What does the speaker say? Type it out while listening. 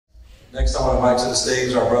Next, I want to invite to the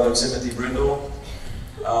stage our brother Timothy Brindle.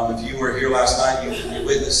 If you were here last night, you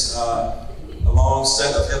witnessed a long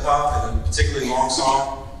set of hip-hop and a particularly long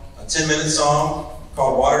song, a 10-minute song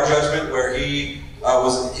called Water Judgment, where he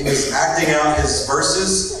was acting out his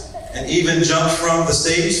verses and even jumped from the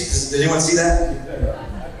stage. Did anyone see that?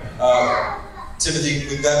 Timothy,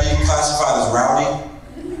 would that be classified as rowdy?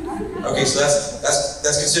 Okay, so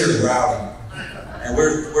that's considered rowdy. And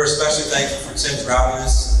we're especially thankful for Tim's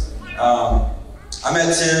rowdiness. I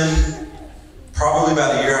met Tim probably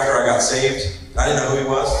about a year after I got saved. I didn't know who he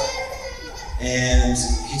was. And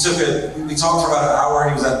we talked for about an hour.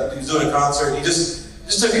 He was doing a concert. He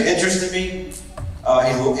just took an interest in me.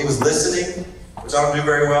 He was listening, which I don't do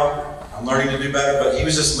very well. I'm learning to do better, but he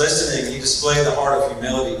was just listening. He displayed the heart of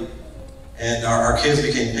humility. And our kids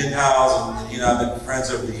became pen pals, and I've been friends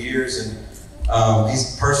over the years. And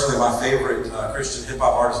he's personally my favorite Christian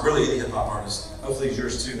hip-hop artist, really any hip-hop artist. Hopefully he's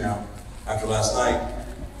yours too now, after last night.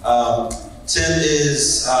 Tim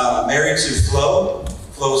is married to Flo.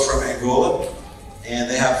 Flo is from Angola, and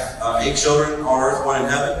they have 8 children on earth, 1 in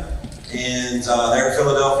heaven. And they're in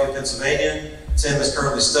Philadelphia, Pennsylvania. Tim is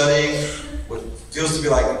currently studying what feels to be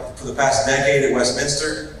like for the past decade at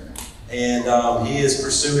Westminster. And he is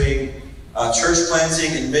pursuing church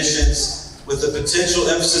planting and missions with the potential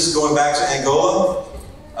emphasis going back to Angola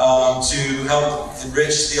to help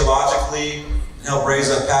enrich theologically and help raise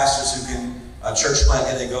up pastors who can church plant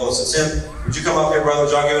in Angola. So Tim, would you come up here, brother?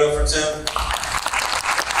 Would y'all give it up for Tim?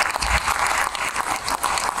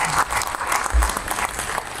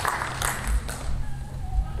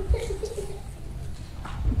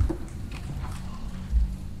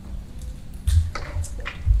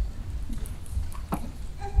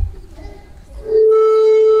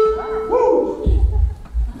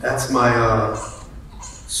 That's my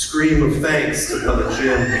scream of thanks to Brother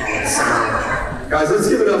Jim on the sound. Guys, let's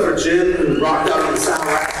give it up for Jim, who rocked out on the sound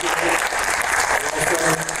last night.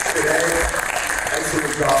 Today,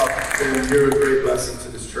 excellent job. And you're a great blessing to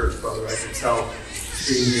this church, brother. I can tell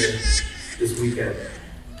being here this weekend.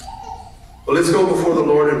 But let's go before the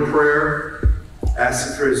Lord in prayer,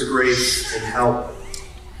 asking for His grace and help.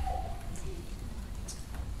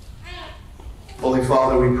 Holy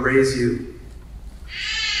Father, we praise You.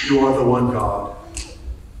 You are the one God.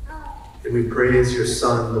 And we praise Your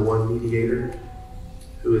Son, the one mediator,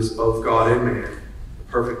 who is both God and man, the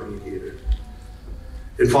perfect mediator.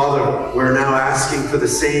 And Father, we're now asking for the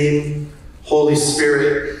same Holy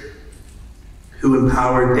Spirit who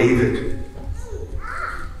empowered David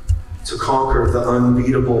to conquer the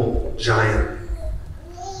unbeatable giant.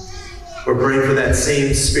 We're praying for that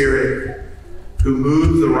same Spirit who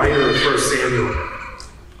moved the writer of 1 Samuel,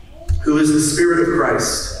 who is the Spirit of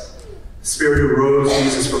Christ, the Spirit who rose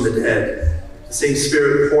Jesus from the dead, the same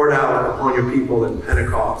Spirit poured out upon Your people in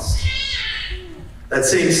Pentecost. That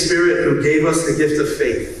same Spirit who gave us the gift of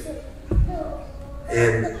faith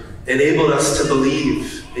and enabled us to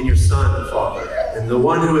believe in Your Son, Father, and the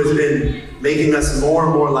one who has been making us more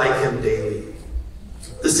and more like Him daily.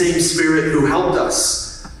 The same Spirit who helped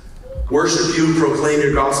us worship You, proclaim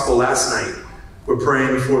Your gospel last night. We're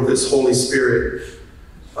praying for this Holy Spirit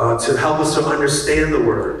to help us to understand the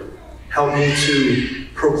Word. Help me to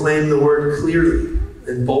proclaim the Word clearly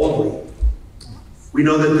and boldly. We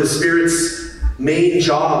know that the Spirit's main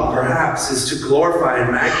job, perhaps, is to glorify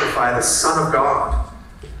and magnify the Son of God.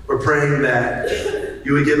 We're praying that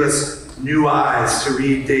You would give us new eyes to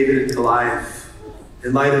read David and Goliath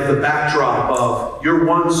in light of the backdrop of Your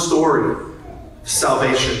one story of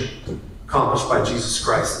salvation accomplished by Jesus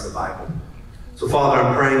Christ in the Bible. So, Father,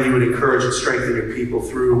 I'm praying You would encourage and strengthen Your people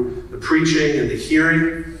through the preaching and the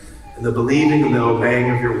hearing and the believing and the obeying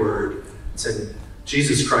of Your word. It's in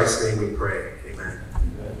Jesus Christ's name we pray. Amen.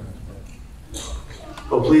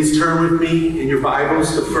 Well, please turn with me in your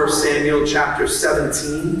Bibles to 1 Samuel chapter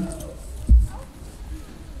 17. I'm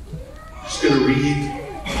just going to read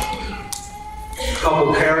a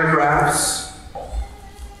couple paragraphs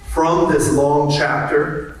from this long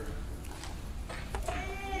chapter.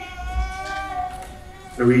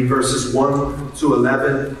 I read verses 1 to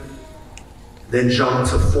 11, then jump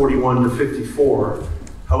to 41 to 54.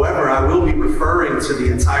 However, I will be referring to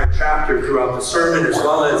the entire chapter throughout the sermon as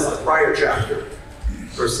well as the prior chapter,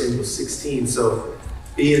 1 Samuel 16. So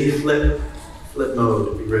be in flip mode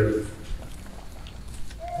and be ready.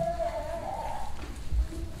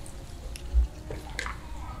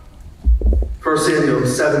 First Samuel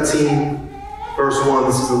 17, verse 1.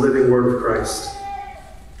 This is the living word of Christ.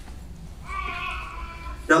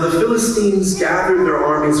 Now the Philistines gathered their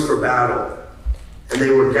armies for battle, and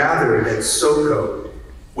they were gathered at Soko,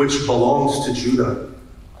 which belongs to Judah.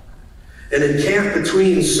 and encamped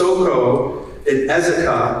between Soko and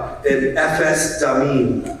Ezekah and Ephes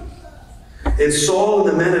Damim. And Saul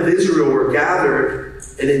and the men of Israel were gathered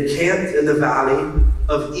and encamped in the valley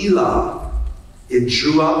of Elah, and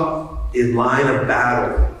drew up in line of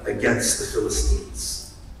battle against the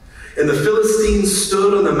Philistines. And the Philistines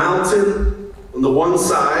stood on the mountain on the one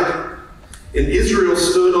side, and Israel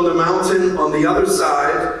stood on the mountain on the other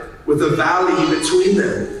side, with a valley between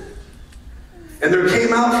them. And there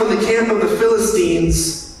came out from the camp of the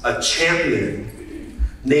Philistines a champion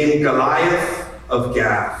named Goliath of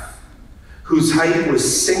Gath, whose height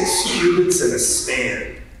was 6 cubits and a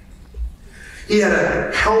span. He had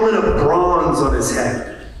a helmet of bronze on his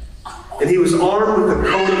head, and he was armed with a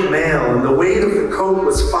coat of mail, and the weight of the coat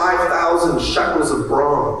was 5,000 shekels of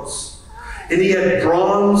bronze. And he had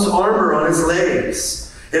bronze armor on his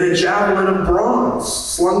legs, and a javelin of bronze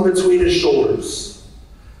slung between his shoulders.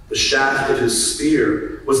 The shaft of his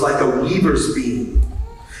spear was like a weaver's beam,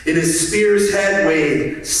 and his spear's head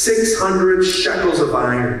weighed 600 shekels of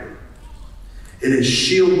iron. And his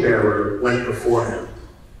shield bearer went before him.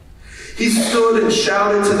 He stood and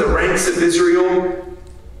shouted to the ranks of Israel,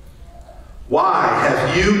 "Why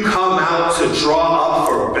have you come out to draw up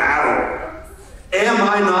for battle? Am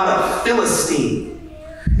I not a Philistine?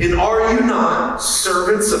 And are you not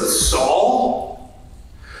servants of Saul?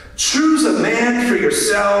 Choose a man for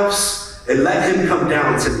yourselves and let him come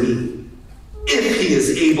down to me. If he is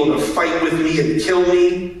able to fight with me and kill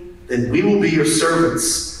me, then we will be your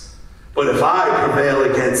servants. But if I prevail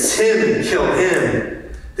against him and kill him,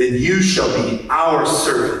 then you shall be our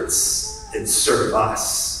servants and serve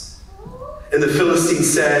us." And the Philistine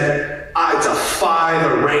said, "I defy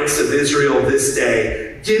the ranks of Israel this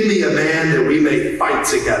day. Give me a man that we may fight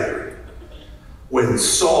together." When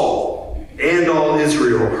Saul and all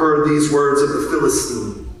Israel heard these words of the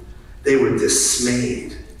Philistine, they were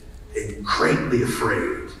dismayed and greatly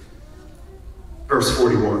afraid. Verse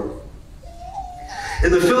 41.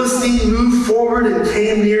 And the Philistine moved forward and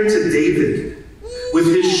came near to David, with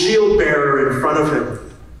his shield bearer in front of him.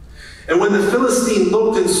 And when the Philistine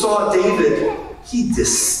looked and saw David, he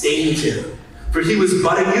disdained him, for he was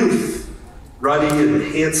but a youth, ruddy and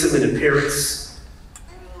handsome in appearance.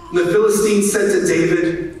 And the Philistine said to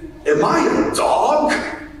David, "Am I a dog,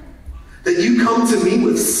 that you come to me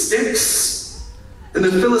with sticks?" And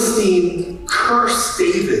the Philistine cursed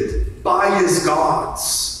David by his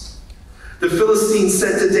gods. The Philistine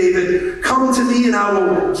said to David, "Come to me, and I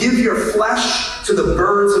will give your flesh to the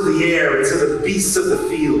birds of the air and to the beasts of the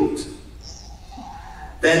field."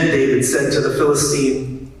 Then David said to the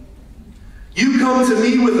Philistine, "You come to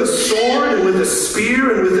me with a sword and with a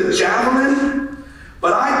spear and with a javelin,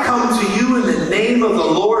 but I come to you in the name of the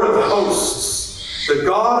Lord of hosts, the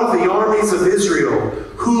God of the armies of Israel,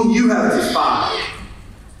 whom you have defied.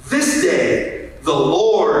 This day the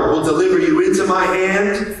Lord will deliver you into my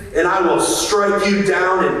hand, and I will strike you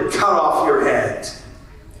down and cut off your head.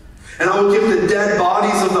 And I will give the dead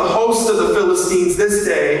bodies of the host of the Philistines this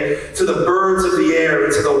day to the birds of the air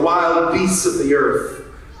and to the wild beasts of the earth,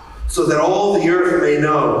 so that all the earth may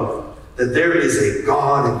know that there is a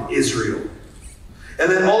God in Israel.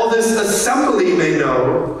 And that all this assembly may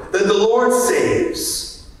know that the Lord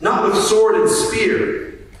saves, not with sword and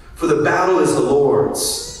spear, for the battle is the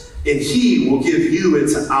Lord's, and he will give you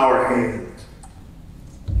into our hand."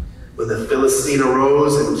 When the Philistine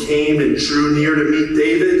arose and came and drew near to meet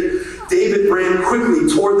David, David ran quickly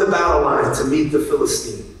toward the battle line to meet the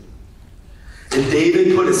Philistine. And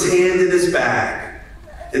David put his hand in his bag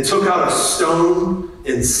and took out a stone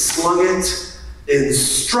and slung it and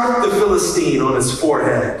struck the Philistine on his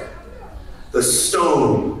forehead. The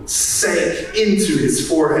stone sank into his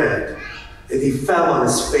forehead, and he fell on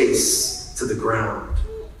his face to the ground.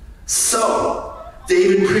 So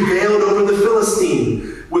David prevailed over the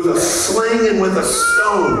Philistine with a sling and with a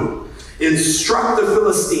stone, and struck the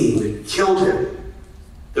Philistine and killed him.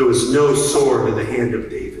 There was no sword in the hand of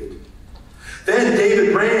David. Then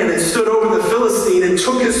David ran and stood over the Philistine and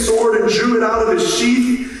took his sword and drew it out of his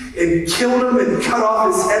sheath and killed him and cut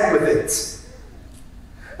off his head with it.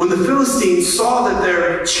 When the Philistines saw that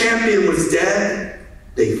their champion was dead,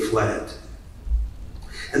 they fled.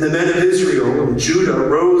 And the men of Israel and Judah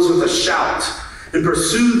rose with a shout and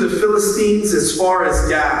pursued the Philistines as far as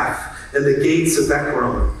Gath and the gates of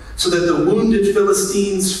Ekron, so that the wounded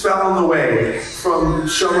Philistines fell on the way from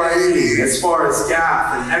Shaaraim as far as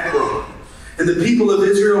Gath and Ekron. And the people of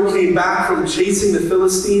Israel came back from chasing the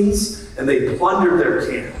Philistines, and they plundered their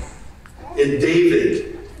camp. And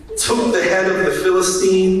David took the head of the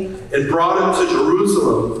Philistine and brought him to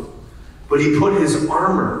Jerusalem, but he put his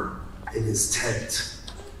armor in his tent.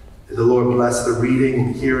 May the Lord bless the reading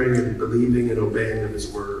and hearing and believing and obeying of his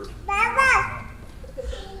word.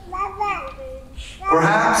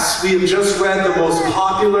 Perhaps we have just read the most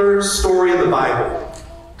popular story in the Bible.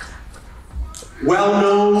 Well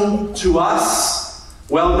known to us,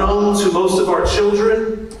 well known to most of our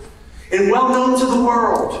children, and well known to the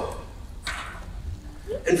world.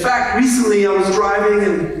 In fact, recently I was driving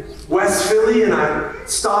in West Philly and I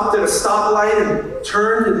stopped at a stoplight and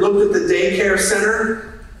turned and looked at the daycare center.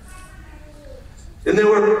 And there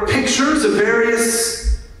were pictures of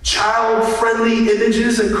various child-friendly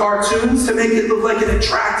images and cartoons to make it look like an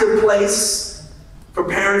attractive place for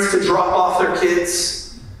parents to drop off their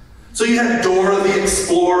kids. So you had Dora the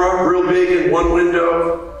Explorer, real big in one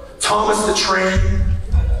window, Thomas the Train,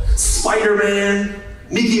 Spider-Man,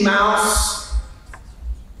 Mickey Mouse,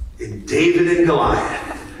 and David and Goliath.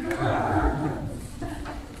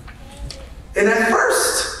 And at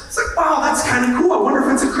first, it's like, wow, that's kind of cool. I wonder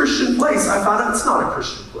if it's a Christian place. I found out it's not a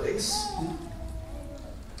Christian place.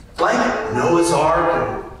 Like Noah's Ark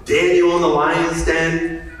and Daniel in the lion's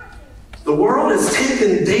den, the world has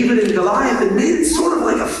taken David and Goliath and made it sort of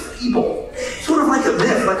like a fable, sort of like a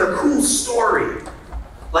myth, like a cool story,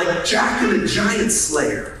 like Jack and the Giant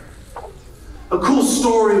Slayer. A cool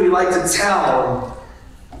story we like to tell.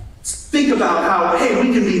 Think about how, hey,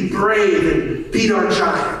 we can be brave and beat our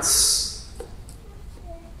giants.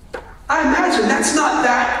 I imagine that's not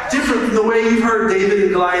that different from the way you've heard David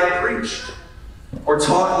and Goliath preached, or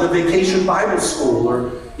taught in a vacation Bible school,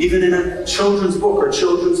 or even in a children's book or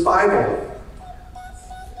children's Bible.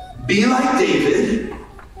 Be like David,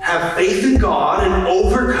 have faith in God, and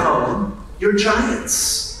overcome your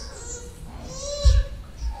giants.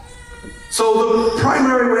 So the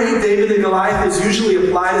primary way David and Goliath is usually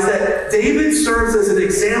applied is that David serves as an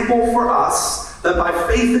example for us that by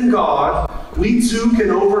faith in God, we too can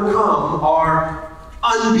overcome our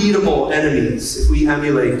unbeatable enemies if we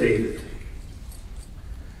emulate David.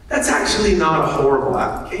 That's actually not a horrible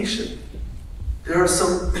application. There are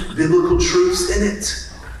some biblical truths in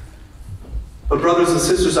it. But brothers and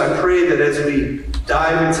sisters, I pray that as we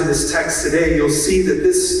dive into this text today, you'll see that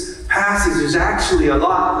this passage is actually a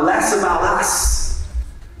lot less about us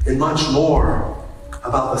and much more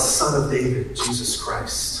about the Son of David, Jesus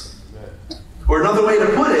Christ. Or another way to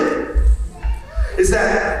put it is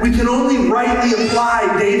that we can only rightly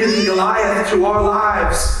apply David and Goliath to our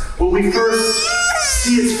lives when we first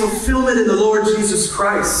see its fulfillment in the Lord Jesus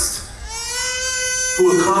Christ,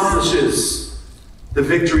 who accomplishes the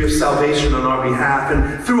victory of salvation on our behalf.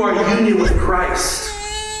 And through our union with Christ,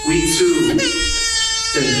 we too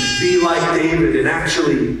can be like David and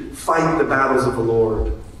actually fight the battles of the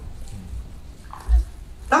Lord.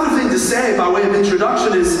 Another thing to say by way of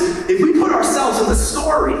introduction is, if we put ourselves in the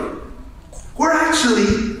story, we're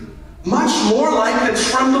actually much more like the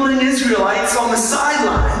trembling Israelites on the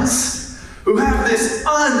sidelines who have this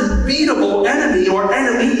unbeatable enemy or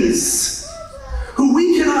enemies who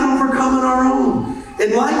we cannot overcome on our own.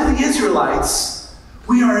 And like the Israelites,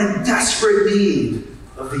 we are in desperate need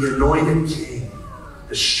of the anointed king,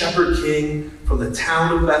 the shepherd king from the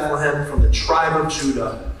town of Bethlehem, from the tribe of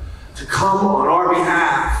Judah, to come on our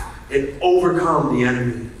behalf and overcome the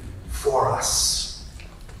enemy for us.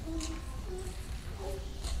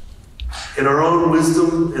 In our own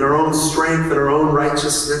wisdom, in our own strength, in our own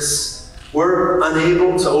righteousness, we're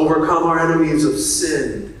unable to overcome our enemies of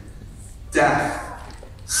sin, death,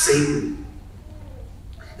 Satan.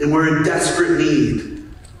 And we're in desperate need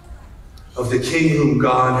of the King whom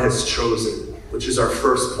God has chosen, which is our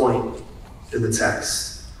first point in the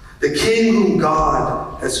text. The King whom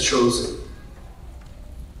God has chosen.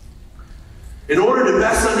 In order to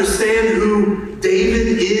best understand who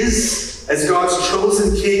David is as God's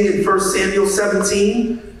chosen king in 1 Samuel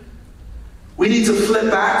 17, we need to flip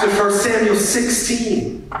back to 1 Samuel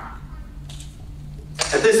 16.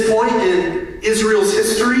 At this point in Israel's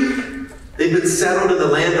history, they've been settled in the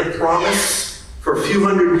land of promise for a few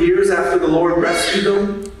hundred years after the Lord rescued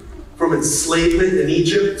them from enslavement in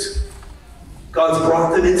Egypt. God's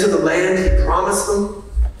brought them into the land He promised them.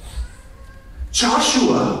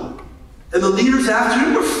 Joshua and the leaders after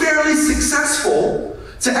him were fairly successful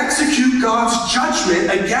to execute God's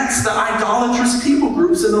judgment against the idolatrous people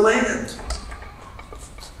groups in the land.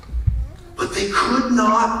 But they could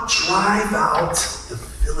not drive out the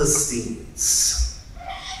Philistines.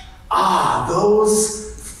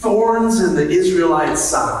 Those thorns in the Israelite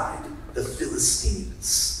side, the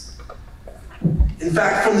Philistines. In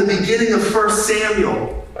fact, from the beginning of 1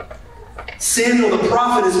 Samuel, Samuel the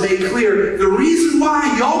prophet has made clear the reason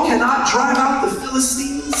why y'all cannot drive out the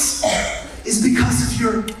Philistines is because of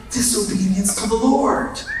your disobedience to the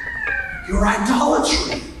Lord, your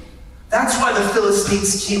idolatry. That's why the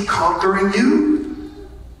Philistines keep conquering you.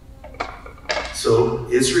 So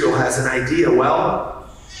Israel has an idea. Well,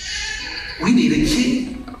 we need a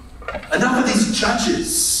king. Enough of these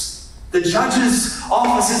judges. The judge's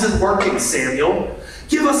office isn't working, Samuel.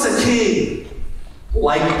 Give us a king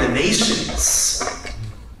like the nations.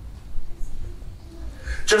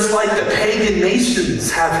 Just like the pagan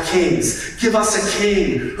nations have kings, give us a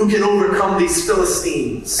king who can overcome these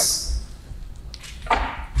Philistines.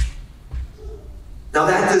 Now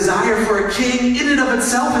that desire for a king in and of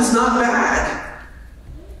itself is not bad.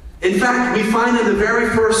 In fact, we find in the very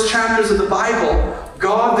first chapters of the Bible,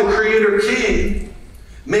 God, the Creator King,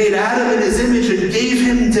 made Adam in his image and gave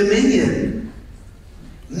him dominion.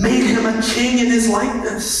 Made him a king in his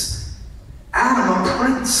likeness. Adam, a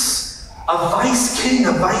prince, a vice king,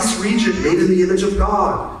 a vice regent made in the image of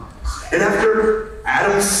God. And after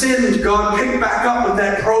Adam sinned, God picked back up with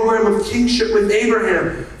that program of kingship with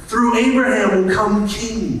Abraham. Through Abraham will come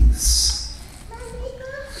kings.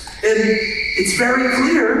 And it's very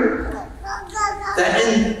clear that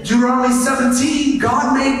in Deuteronomy 17,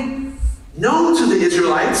 God made known to the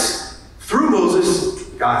Israelites through Moses,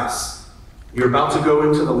 guys, you're about to go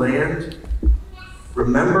into the land.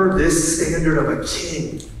 Remember this standard of a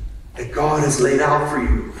king that God has laid out for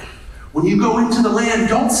you. When you go into the land,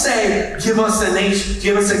 don't say, give us a nation,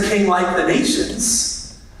 give us a king like the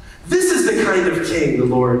nations. This is the kind of king the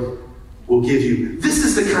Lord will give you. This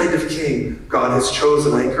is the kind of king God has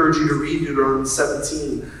chosen. I encourage you to read Deuteronomy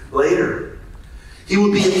 17 later. He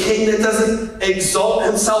will be a king that doesn't exalt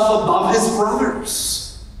himself above his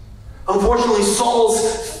brothers. Unfortunately,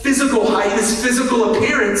 Saul's physical height, his physical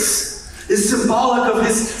appearance, is symbolic of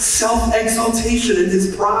his self-exaltation and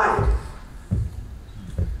his pride.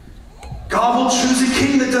 God will choose a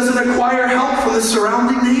king that doesn't acquire help from the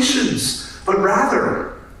surrounding nations, but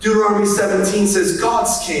rather, Deuteronomy 17 says,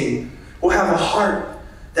 God's king will have a heart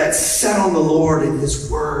that's set on the Lord and his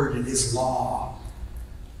word and his law.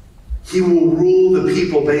 He will rule the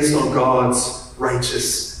people based on God's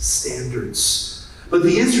righteous standards. But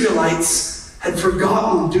the Israelites had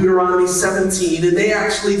forgotten Deuteronomy 17, and they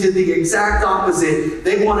actually did the exact opposite.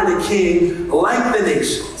 They wanted a king like the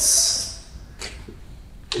nations.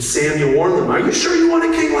 And Samuel warned them, are you sure you want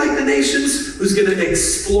a king like the nations who's going to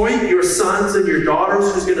exploit your sons and your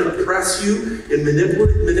daughters, who's going to oppress you and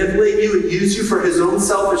manipulate you and use you for his own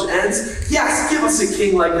selfish ends? Yes, give us a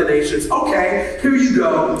king like the nations. Okay, here you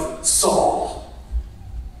go, Saul.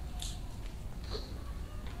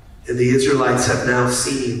 And the Israelites have now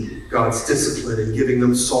seen God's discipline in giving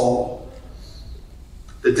them Saul,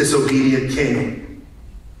 the disobedient king.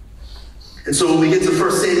 And so when we get to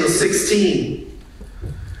 1 Samuel 16,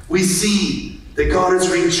 we see that God has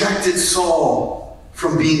rejected Saul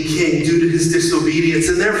from being king due to his disobedience.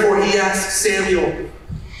 And therefore he asks Samuel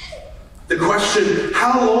the question,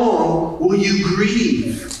 how long will you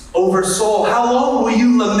grieve over Saul? How long will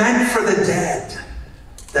you lament for the dead?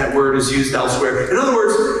 That word is used elsewhere. In other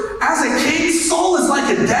words, as a king, Saul is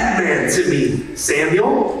like a dead man to me,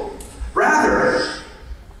 Samuel. Rather,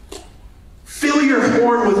 fill your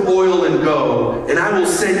horn with oil and go, and I will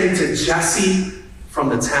send you to Jesse from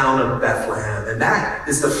the town of Bethlehem. And that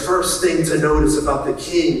is the first thing to notice about the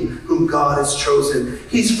king whom God has chosen.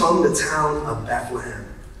 He's from the town of Bethlehem.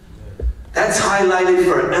 That's highlighted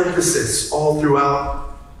for emphasis all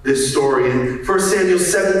throughout this story. In 1 Samuel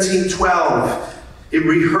 17:12, it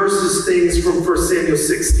rehearses things from 1 Samuel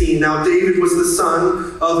 16. Now David was the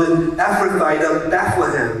son of an Ephrathite of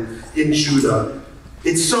Bethlehem in Judah.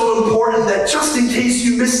 It's so important that just in case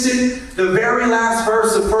you missed it, the very last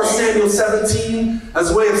verse of 1 Samuel 17, as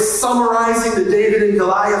a way of summarizing the David and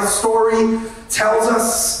Goliath story, tells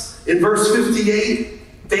us in verse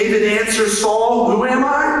 58, David answers Saul, who am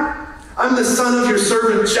I? I'm the son of your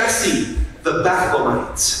servant Jesse, the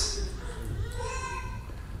Bethlehemite.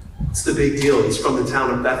 What's the big deal? He's from the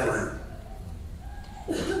town of Bethlehem.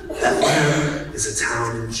 Bethlehem is a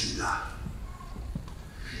town in Judah.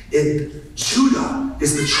 And Judah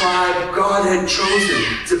is the tribe God had chosen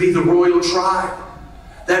to be the royal tribe.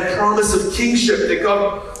 That promise of kingship that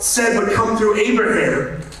God said would come through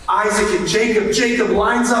Abraham, Isaac, and Jacob. Jacob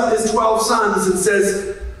lines up his 12 sons and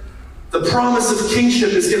says, the promise of kingship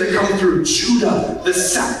is going to come through Judah, the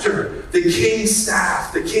scepter, the king's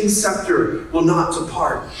staff, the king's scepter will not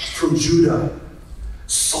depart from Judah.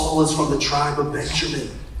 Saul is from the tribe of Benjamin.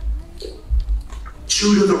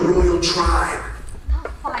 Judah, the royal tribe.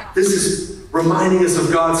 This is reminding us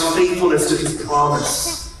of God's faithfulness to his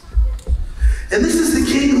promise. And this is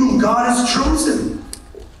the king whom God has chosen.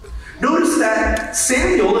 Notice that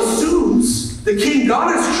Samuel assumes the king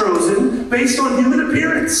God has chosen based on human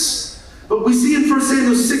appearance. But we see in 1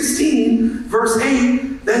 Samuel 16, verse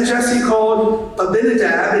 8, then Jesse called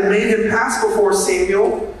Abinadab and made him pass before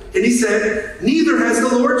Samuel. And he said, neither has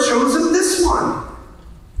the Lord chosen this one.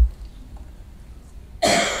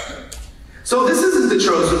 So this isn't the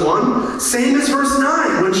chosen one. Same as verse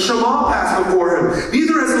 9, when Shammah passed before him.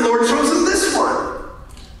 Neither has the Lord chosen this one.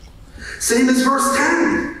 Same as verse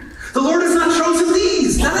 10. The Lord has not chosen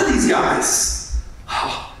these. None of these guys.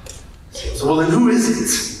 So well, then who is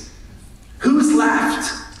it? Who's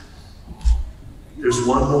left? There's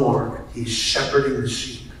one more. He's shepherding the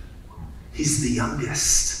sheep. He's the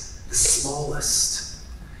youngest, the smallest.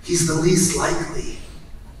 He's the least likely.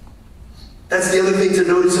 That's the other thing to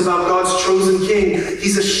notice about God's chosen king.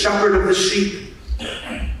 He's a shepherd of the sheep.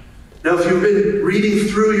 Now, if you've been reading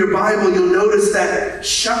through your Bible, you'll notice that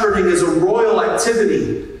shepherding is a royal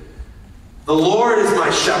activity. The Lord is my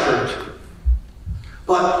shepherd.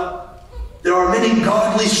 But there are many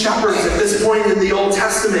godly shepherds at this point in the Old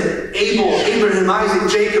Testament. Abel, Abraham, Isaac,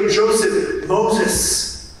 Jacob, Joseph,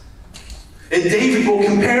 Moses. And David will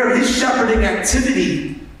compare his shepherding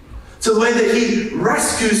activity to the way that he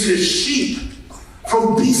rescues his sheep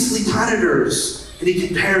from beastly predators. And he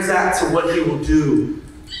compares that to what he will do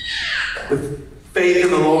with faith in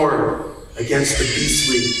the Lord against the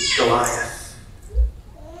beastly Goliath.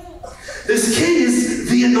 This king is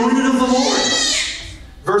the anointed of the Lord.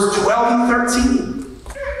 Verse 12 and 13.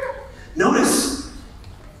 Notice,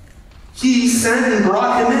 he sent and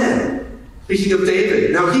brought him in. Speaking of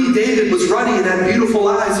David. Now David, was ruddy and had beautiful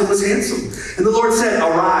eyes and was handsome. And the Lord said,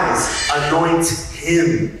 arise, anoint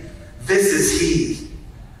him. This is he.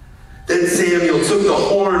 Then Samuel took the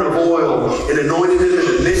horn of oil and anointed him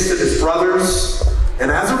in the midst of his brothers.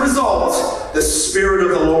 And as a result, the Spirit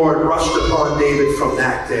of the Lord rushed upon David from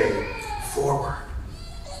that day forward.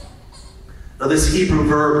 Now this Hebrew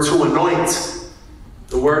verb to anoint,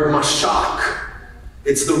 the word mashach,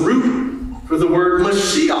 it's the root for the word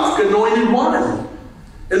Mashiach, anointed one.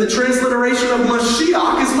 And the transliteration of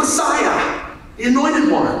Mashiach is Messiah, the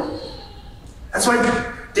anointed one. That's why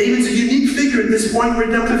David's a unique figure at this point in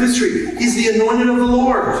redemptive history. He's the anointed of the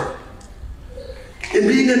Lord. In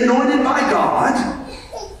being anointed by God,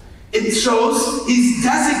 it shows he's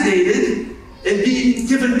designated and being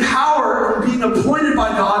given power and being appointed by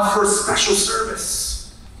God for a special service.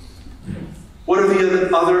 What are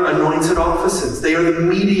the other anointed offices? They are the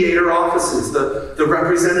mediator offices, the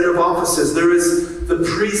representative offices. There is the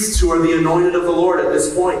priests who are the anointed of the Lord at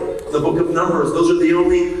this point. In the book of Numbers, those are the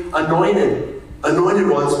only anointed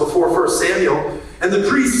ones before 1 Samuel. And the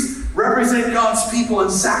priests represent God's people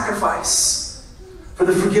in sacrifice for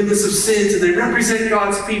the forgiveness of sins. And they represent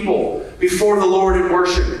God's people before the Lord in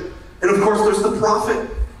worship. And of course, there's the prophet.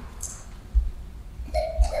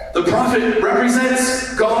 The prophet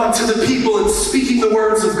represents God to the people in speaking the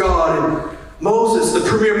words of God. And Moses, the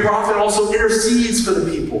premier prophet, also intercedes for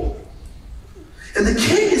the people. And the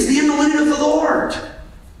king is the anointed of the Lord.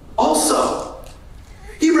 Also,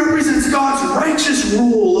 he represents God's righteous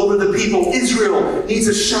rule over the people. Israel needs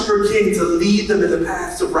a shepherd king to lead them in the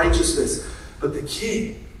paths of righteousness. But the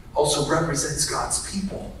king also represents God's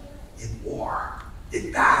people in war,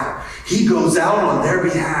 in battle. He goes out on their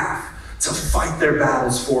behalf to fight their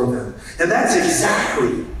battles for them. And that's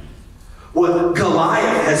exactly what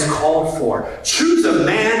Goliath has called for. Choose a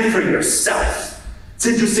man for yourself. It's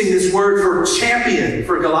interesting, this word for champion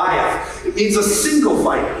for Goliath. It means a single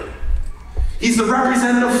fighter. He's the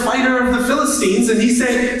representative fighter of the Philistines, and he's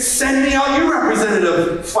saying, send me out your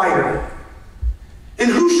representative fighter.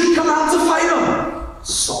 And who should come out to fight him?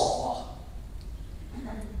 Saul.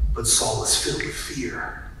 But Saul is filled with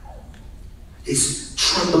fear. He's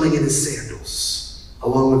trembling in his sandals,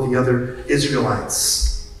 along with the other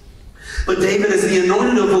Israelites. But David is the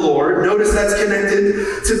anointed of the Lord. Notice that's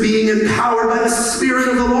connected to being empowered by the Spirit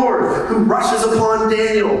of the Lord, who rushes upon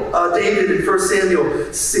David in 1 Samuel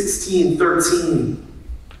 16:13.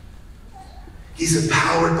 He's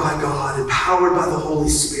empowered by God, empowered by the Holy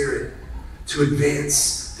Spirit to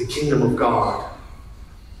advance the kingdom of God.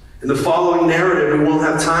 In the following narrative, we won't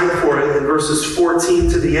have time for it, in verses 14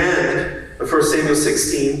 to the end, 1 Samuel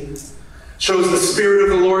 16, shows the Spirit of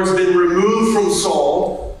the Lord has been removed from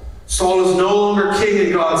Saul. Saul is no longer king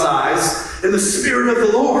in God's eyes. And the Spirit of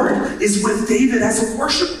the Lord is with David as a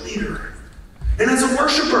worship leader and as a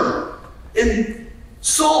worshiper. And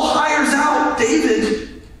Saul hires out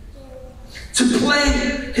David to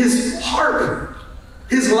play his harp,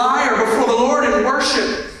 his lyre before the Lord in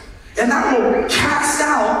worship. And that will cast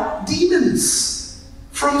out demons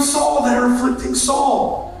from Saul that are afflicting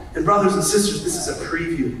Saul. And brothers and sisters, this is a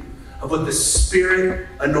preview of what the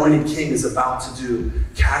Spirit-anointed king is about to do.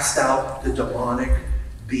 Cast out the demonic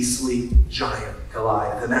beastly giant,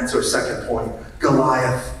 Goliath. And that's our second point,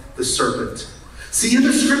 Goliath the serpent. See, in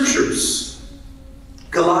the scriptures,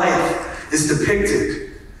 Goliath is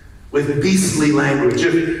depicted with beastly language.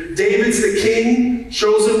 If David's the king,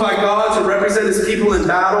 chosen by God to represent his people in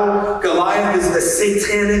battle, Goliath is the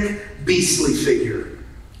satanic, beastly figure.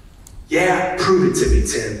 Yeah, prove it to me,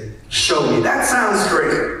 Tim. Show me. That sounds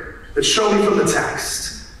great, but show me from the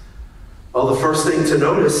text. Well, the first thing to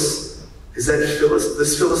notice is that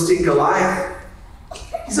this Philistine Goliath,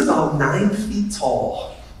 he's about 9 feet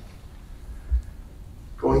tall.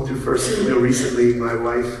 Going through 1 Samuel recently, my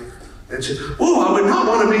wife mentioned, oh, I would not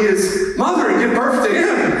want to be his mother and give birth to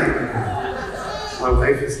him. My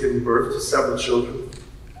wife has given birth to several children.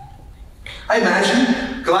 I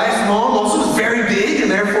imagine Goliath's mom also was very big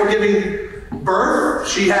and therefore giving birth.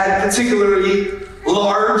 She had particularly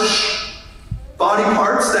large body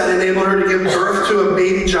parts that enabled her to give birth to a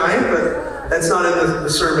baby giant, but that's not in the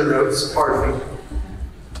sermon notes, pardon me.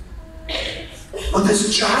 But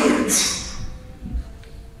this giant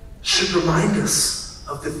should remind us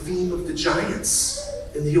of the theme of the giants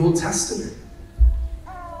in the Old Testament.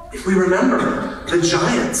 If we remember, the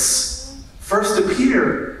giants first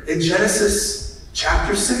appear in Genesis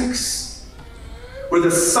chapter 6, where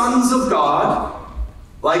the sons of God,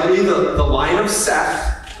 likely the line of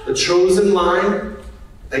Seth, the chosen line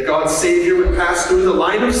that God's Savior would pass through, the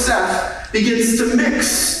line of Seth begins to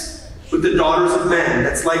mix with the daughters of men.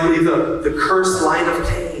 That's likely the cursed line of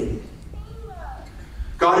Cain.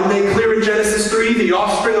 God had made clear in Genesis 3, the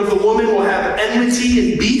offspring of the woman will have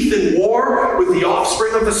enmity and beef and war with the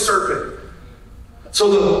offspring of the serpent.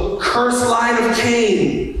 So the cursed line of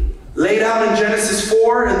Cain, laid out in Genesis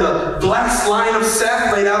 4, and the blessed line of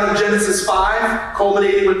Seth, laid out in Genesis 5,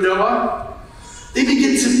 culminating with Noah, they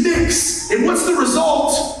begin to mix. And what's the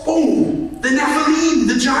result? Boom! The Nephilim,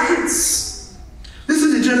 the giants. This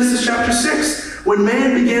is in Genesis chapter 6. When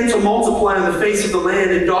man began to multiply on the face of the land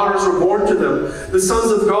and daughters were born to them, the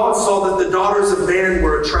sons of God saw that the daughters of man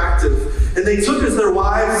were attractive, and they took as their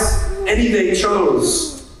wives any they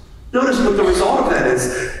chose. Notice what the result of that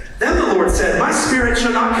is. Then the Lord said, my spirit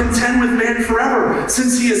shall not contend with man forever,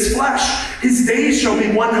 since he is flesh. His days shall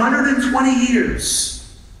be 120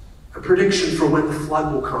 years. A prediction for when the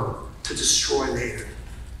flood will come to destroy man.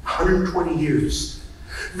 120 years.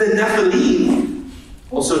 The Nephilim,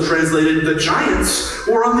 also translated the giants,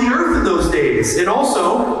 were on the earth in those days, and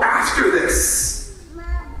also after this.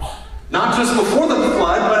 Not just before the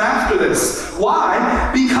flood, but after this.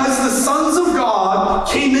 Why? Because the sons of God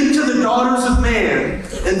came into the daughters of man,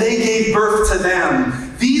 and they gave birth to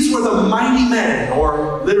them. These were the mighty men,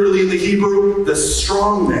 or literally in the Hebrew, the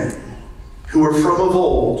strong men, who were from of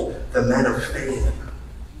old, the men of fame.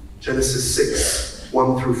 Genesis 6,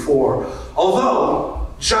 1 through 4. Although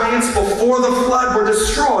giants before the flood were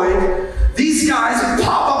destroyed, these guys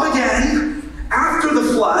pop up again after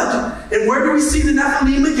the flood. And where do we see the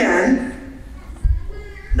Nephilim again?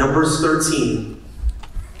 Numbers 13.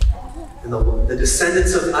 And the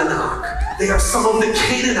descendants of Anak. They are some of the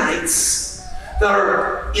Canaanites that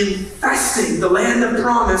are infesting the land of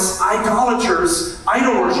promise, idolaters,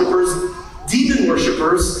 idol worshippers, demon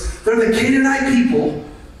worshippers. They're the Canaanite people.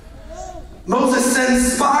 Moses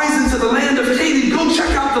sends spies into the land of Canaan. Go check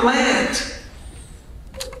out the land.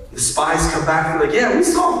 The spies come back and they're like, yeah, we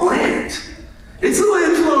saw land. It's a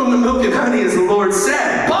land flowing with milk and honey, as the Lord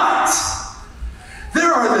said. But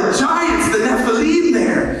there are the giants, the Nephilim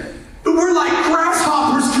there. But we're like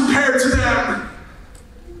grasshoppers compared to them.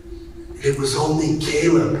 It was only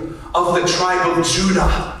Caleb of the tribe of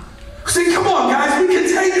Judah who said, come on, guys, we can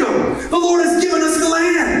take them. The Lord has given us the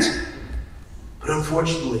land. But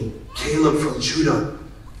unfortunately, Caleb from Judah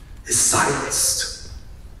is silenced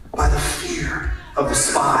by the fear of the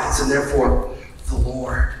spies and therefore the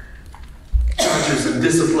Lord judges and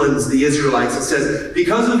disciplines the Israelites. It says,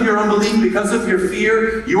 because of your unbelief, because of your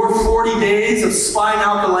fear, your 40 days of spying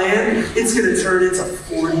out the land, it's going to turn into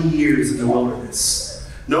 40 years in the wilderness.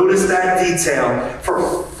 Notice that detail.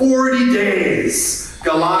 For 40 days,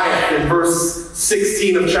 Goliath in verse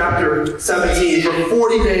 16 of chapter 17, for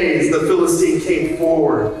 40 days the Philistine came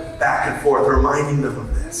forward, back and forth, reminding them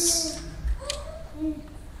of this.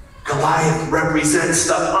 Goliath represents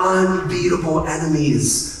the unbeatable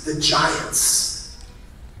enemies, the giants,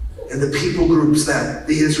 and the people groups that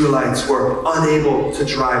the Israelites were unable to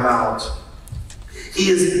drive out. He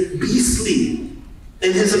is beastly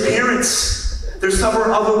in his appearance. There's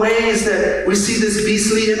several other ways that we see this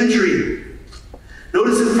beastly imagery.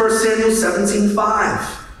 Notice in 1 Samuel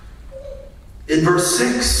 17:5, in verse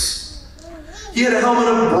 6, he had a helmet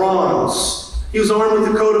of bronze. He was armed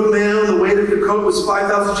with a coat of mail. The weight of the coat was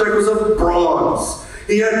 5,000 shekels of bronze.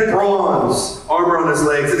 He had bronze armor on his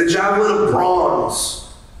legs and a javelin of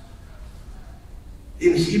bronze.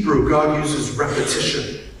 In Hebrew, God uses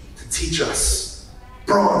repetition to teach us.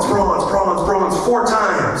 Bronze, bronze, bronze, bronze, 4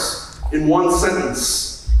 times in one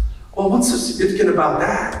sentence. Well, what's so significant about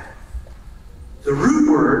that? The root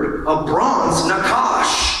word of bronze,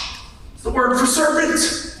 nakash, is the word for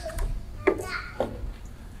serpent.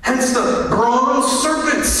 Hence the bronze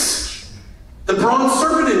serpents. The bronze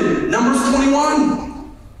serpent in Numbers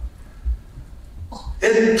 21.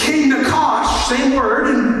 And King Nakash, same word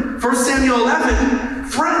in 1 Samuel 11,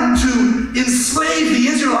 threatened to enslave the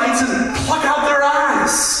Israelites and pluck out their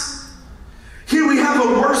eyes. Here we have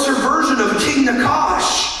a worser version of King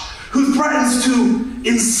Nakash, who threatens to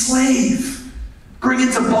enslave, bring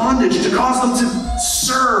into bondage, to cause them to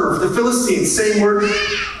serve the Philistines. Same word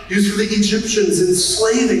used for the Egyptians,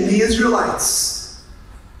 enslaving the Israelites.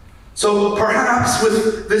 So perhaps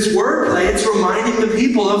with this wordplay, it's reminding the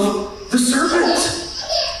people of the serpent.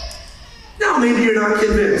 Now maybe you're not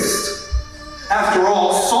convinced. After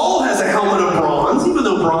all, Saul has a helmet of bronze, even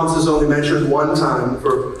though bronze is only mentioned 1 time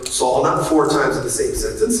for Saul, not 4 times in the same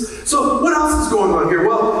sentence. So what else is going on here?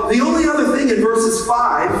 Well, the only other thing in verses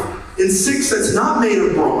 5 and 6 that's not made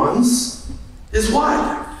of bronze is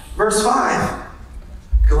what? Verse 5.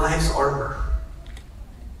 Goliath's armor.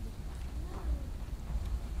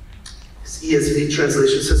 His ESV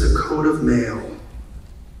translation says a coat of mail.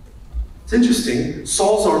 It's interesting.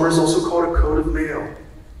 Saul's armor is also called a coat of mail.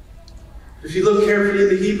 If you look carefully in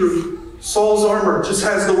the Hebrew, Saul's armor just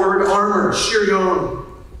has the word armor, shiryon.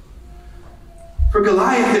 For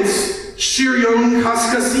Goliath, it's shiryon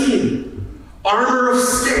kaskasim, armor of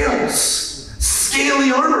scales,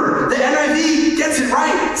 scaly armor. The NIV gets it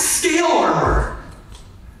right, scale armor.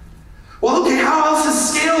 Well, okay, how else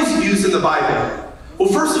is scales used in the Bible? Well,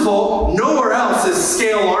 first of all, nowhere else is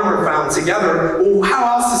scale armor found together. Well,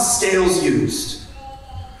 how else is scales used?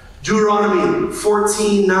 Deuteronomy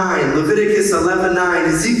 14:9, Leviticus 11:9,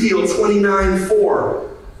 Ezekiel 29:4.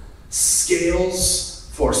 Scales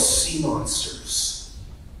for sea monsters,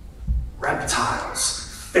 reptiles.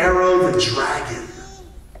 Pharaoh the dragon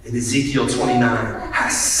in Ezekiel 29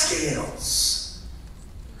 has scales.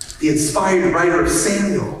 The inspired writer of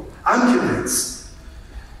Samuel, I'm convinced,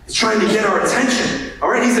 is trying to get our attention. All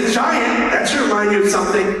right, he's a giant. That should remind you of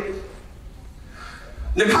something.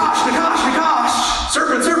 Nakash, Nakash, Nakash.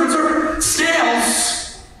 Serpent, serpent, serpent.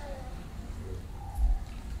 Scales.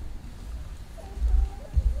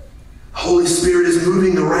 Holy Spirit is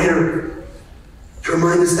moving the writer to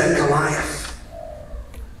remind us that Goliath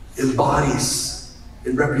embodies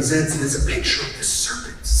and represents and is a picture of the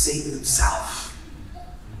serpent, Satan himself.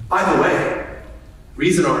 By the way,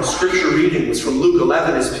 reason our scripture reading was from Luke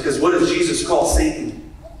 11 is because what does Jesus call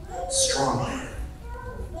Satan? Strong man.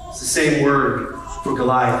 It's the same word for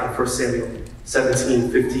Goliath in 1 Samuel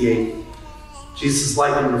 17:58. Jesus is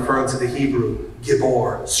likely referring to the Hebrew,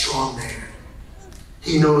 Gibor, strong man.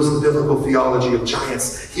 He knows the biblical theology of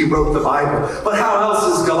giants. He wrote the Bible. But how else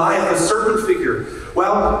is Goliath a serpent figure?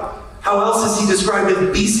 Well, how else is he described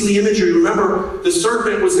with beastly imagery? Remember, the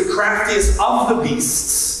serpent was the craftiest of the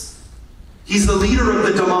beasts. He's the leader of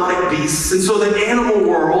the demonic beasts. And so the animal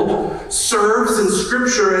world serves in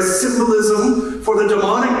Scripture as symbolism for the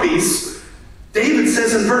demonic beasts. David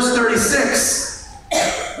says in verse 36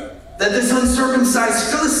 that this uncircumcised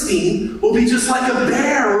Philistine will be just like a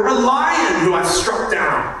bear or a lion who I've struck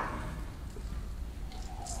down.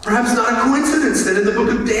 Perhaps not a coincidence that in the book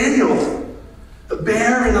of Daniel, a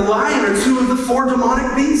bear and a lion are 2 of the 4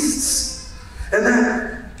 demonic beasts. And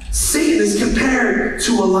that Satan is compared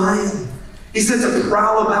to a lion. He said to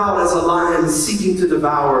prowl about as a lion seeking to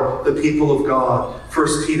devour the people of God.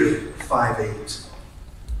 1 Peter 5:8.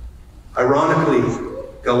 Ironically,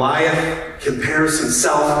 Goliath compares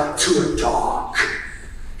himself to a dog.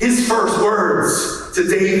 His first words to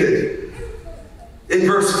David in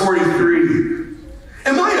verse 43.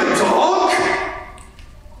 Am I a dog?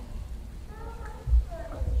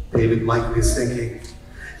 David likely is thinking,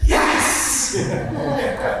 yes!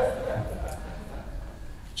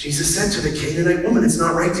 Jesus said to the Canaanite woman, it's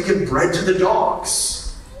not right to give bread to the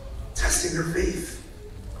dogs. Testing her faith.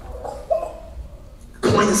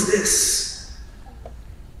 The point is this.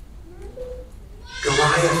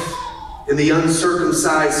 Goliath and the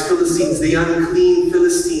uncircumcised Philistines, the unclean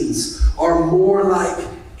Philistines, are more like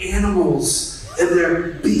animals in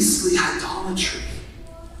their beastly idolatry.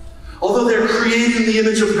 Although they're creating the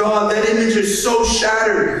image of God, that image is so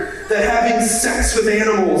shattered that having sex with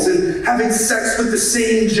animals and having sex with the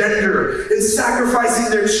same gender and sacrificing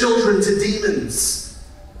their children to demons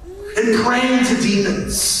and praying to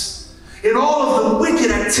demons in all of the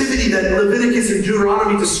wicked activity that Leviticus and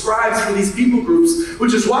Deuteronomy describes for these people groups,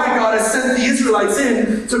 which is why God has sent the Israelites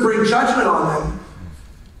in to bring judgment on them,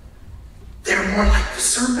 they're more like the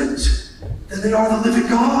serpent than they are the living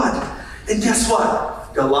God. And guess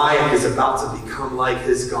what? Goliath is about to become like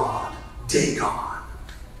his God, Dagon.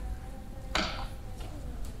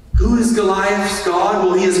 Who is Goliath's God?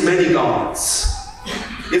 Well, he has many gods.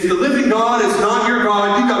 If the living God is not your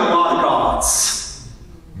God, you've got a lot of gods.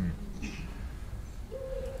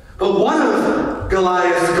 But one of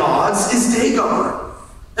Goliath's gods is Dagon.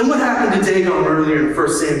 And what happened to Dagon earlier in 1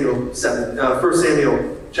 Samuel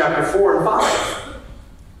chapter 4 and 5?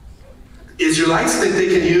 Israelites think they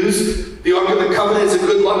can use the Ark of the Covenant as a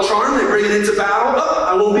good luck charm. They bring it into battle. Oh,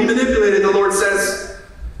 I won't be manipulated, the Lord says.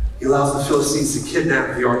 He allows the Philistines to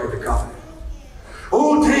kidnap the Ark of the Covenant.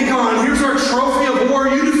 Oh, Dagon, here's our trophy of war.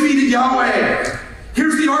 You defeated Yahweh.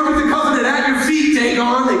 Here's the Ark of the Covenant at your feet,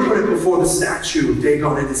 Dagon. They put it before the statue of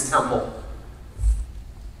Dagon in his temple.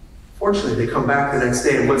 Fortunately, they come back the next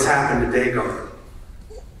day, and what's happened to Dagon?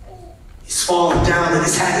 He's fallen down and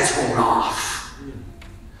his head is rolled off.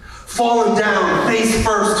 Fallen down, face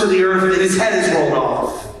first to the earth, and his head is rolled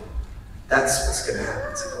off. That's what's going to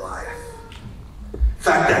happen to Goliath. In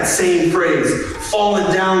fact, that same phrase,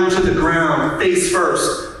 fallen down to the ground, face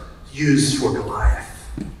first, used for Goliath.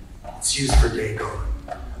 It's used for Dagon.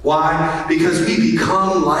 Why? Because we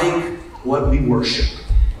become like what we worship.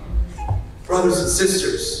 Brothers and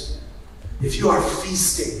sisters, if you are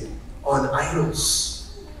feasting on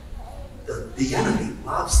idols, the enemy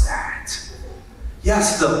loves that.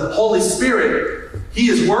 Yes, the Holy Spirit, He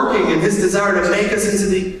is working in His desire to make us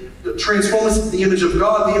transform us into the image of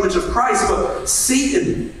God, the image of Christ, but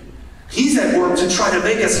Satan, he's at work to try to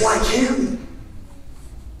make us like him.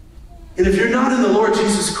 And if you're not in the Lord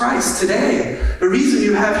Jesus Christ today, the reason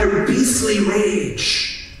you have your beastly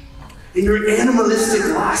rage and your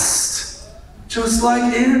animalistic lust, just like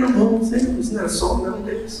animals, isn't that a song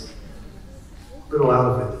nowadays? A little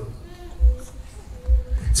out of it.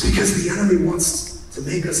 It's because the enemy wants to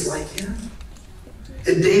make us like him.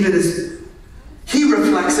 And David he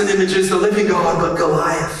reflects and images the living God, but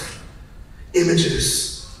Goliath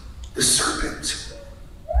images the serpent.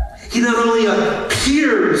 He not only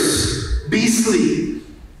appears beastly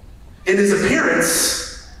in his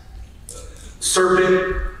appearance,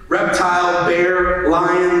 serpent, reptile, bear,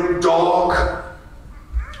 lion, dog,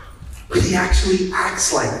 but he actually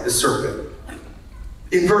acts like the serpent.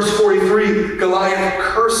 In verse 43, Goliath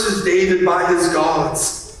curses David by his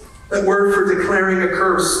gods. That word for declaring a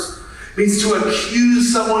curse means to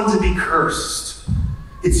accuse someone to be cursed.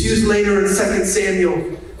 It's used later in 2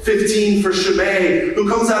 Samuel 15 for Shimei, who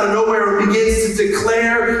comes out of nowhere and begins to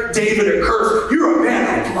declare David a curse. You're a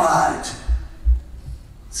man of blood.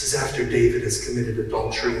 This is after David has committed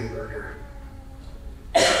adultery and murder.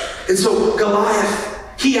 And so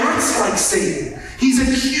Goliath, he acts like Satan. He's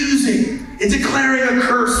accusing and declaring a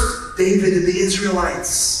curse David and the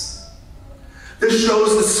Israelites. This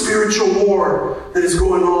shows the spiritual war that is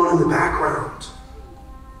going on in the background.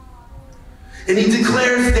 And he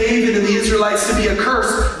declares David and the Israelites to be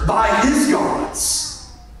accursed by his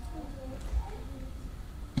gods.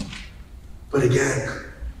 But again,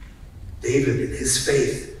 David in his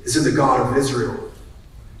faith is in the God of Israel.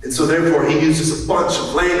 And so therefore he uses a bunch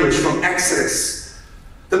of language from Exodus.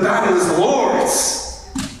 The battle is the Lord's.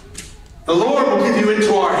 The Lord will give you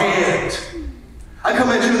into our hand. I come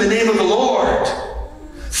at you in the name of the Lord.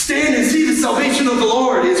 Stand and see the salvation of the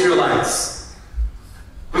Lord, Israelites.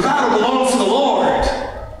 The battle belongs to the Lord,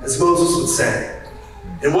 as Moses would say.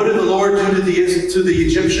 And what did the Lord do to the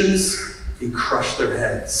Egyptians? He crushed their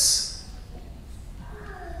heads.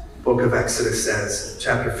 The book of Exodus says,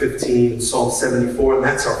 chapter 15, Psalm 74, and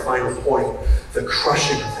that's our final point, the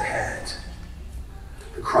crushing of the head.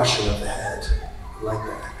 The crushing of the head. I like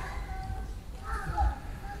that.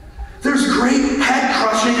 There's great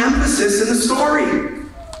head-crushing emphasis in the story.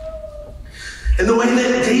 And the way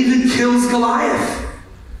that David kills Goliath.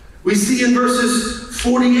 We see in verses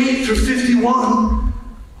 48 through 51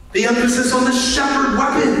 the emphasis on the shepherd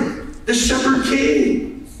weapon, the shepherd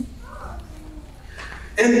king.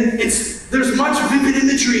 And there's much vivid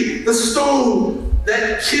imagery. The stone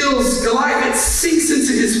that kills Goliath, it sinks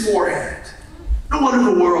into his forehead. No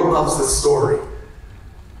wonder the world loves this story.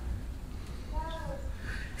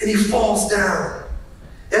 And he falls down.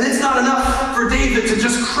 And it's not enough for David to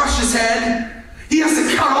just crush his head. He has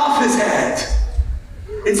to cut off his head.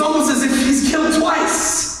 It's almost as if he's killed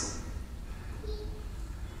twice.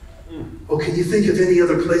 Well, can you think of any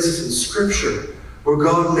other places in Scripture where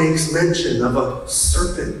God makes mention of a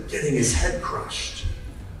serpent getting his head crushed?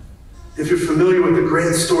 If you're familiar with the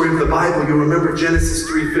grand story of the Bible, you'll remember Genesis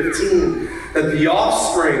 3:15, that the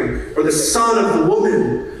offspring, or the son of the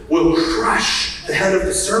woman, will crush the head of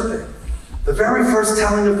the serpent. The very first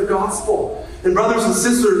telling of the gospel. And brothers and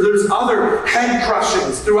sisters, there's other head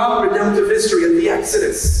crushings throughout redemptive history in the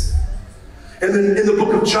Exodus. And then in the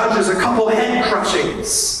book of Judges, a couple head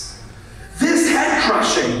crushings. This head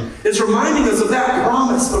crushing is reminding us of that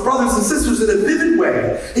promise, but brothers and sisters, in a vivid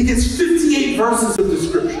way. It gets 58 verses of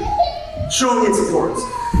description, showing its importance.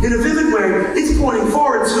 In a vivid way, it's pointing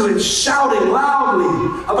forward to and shouting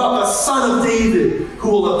loudly about the Son of David who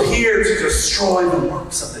will appear to destroy the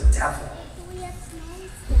works of the devil.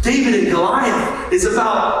 David and Goliath is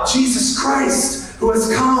about Jesus Christ who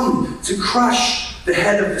has come to crush the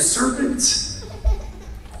head of the serpent.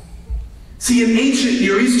 See, in ancient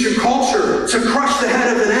Near Eastern culture, to crush the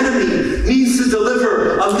head of an enemy means to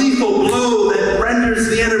deliver a lethal blow that renders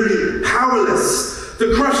the enemy powerless.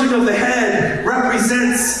 The crushing of the head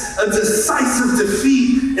represents a decisive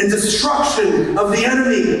defeat and destruction of the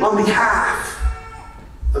enemy on behalf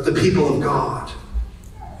of the people of God.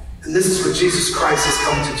 And this is what Jesus Christ has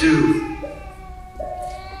come to do.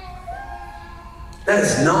 That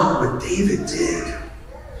is not what David did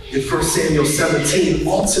in 1 Samuel 17,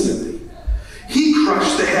 ultimately. He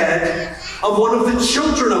crushed the head of one of the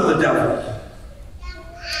children of the devil.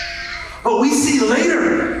 But we see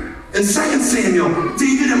later in 2 Samuel,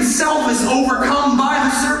 David himself is overcome by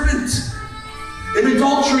the serpent in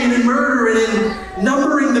adultery and in murder and in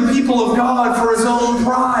numbering the people of God for his own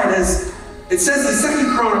pride. As it says in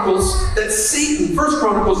 2 Chronicles that Satan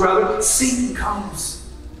comes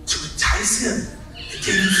to entice him. And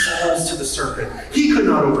David falls to the serpent. He could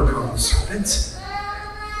not overcome the serpent.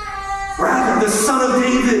 Rather, the Son of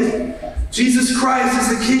David, Jesus Christ,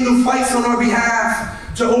 is the King who fights on our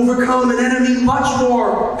behalf to overcome an enemy much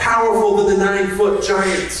more powerful than the 9-foot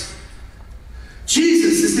giant.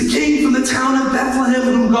 Jesus is the King from the town of Bethlehem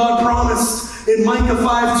whom God promised in Micah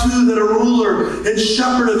 5:2 that a ruler and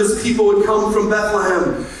shepherd of his people would come from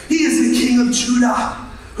Bethlehem. He is the King of Judah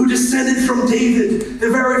who descended from David, the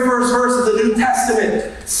very first verse of the New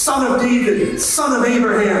Testament. Son of David, son of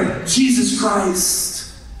Abraham, Jesus Christ.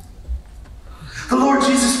 The Lord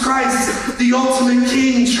Jesus Christ, the ultimate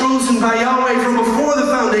King chosen by Yahweh from before the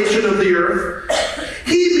foundation of the earth.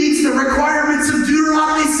 He meets the requirements of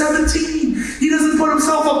Deuteronomy 17. He doesn't put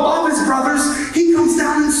himself above his brothers. He comes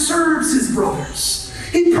down and serves his brothers.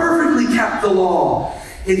 He perfectly kept the law,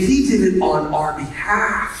 and he did it on our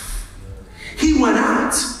behalf. He went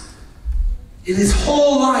out in his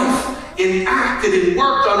whole life and acted and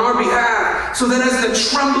worked on our behalf, so that as the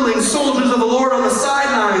trembling soldiers of the Lord on the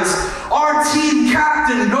sidelines, our team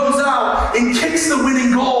captain goes out and kicks the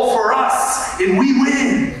winning goal for us, and we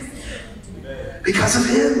win because of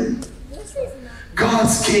him.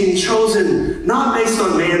 God's King, chosen not based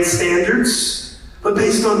on man's standards, but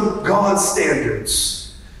based on God's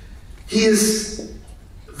standards. He is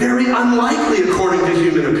very unlikely according to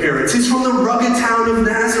human appearance. He's from the rugged town of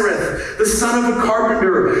Nazareth. The son of a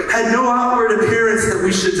carpenter, had no outward appearance that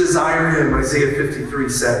we should desire him, Isaiah 53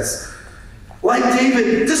 says. Like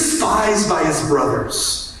David, despised by his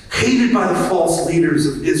brothers, hated by the false leaders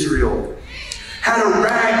of Israel. Had a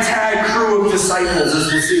ragtag crew of disciples,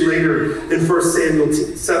 as we'll see later in 1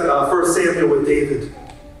 Samuel with David.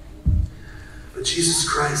 But Jesus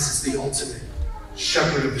Christ is the ultimate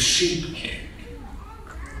shepherd of the sheep.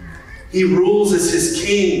 He rules as his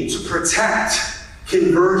king to protect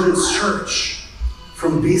Convergence Church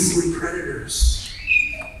from beastly predators.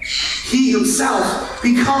 He himself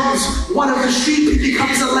becomes one of the sheep. He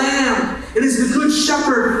becomes a lamb. It is the good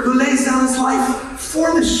shepherd who lays down his life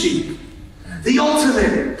for the sheep. The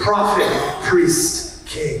ultimate prophet, priest,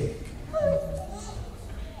 king,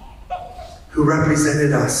 who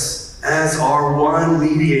represented us as our one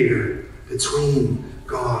mediator between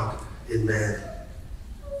God and man.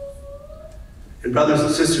 And brothers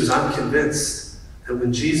and sisters, I'm convinced that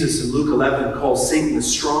when Jesus in Luke 11 calls Satan a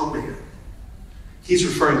strong man, he's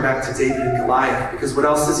referring back to David and Goliath, because what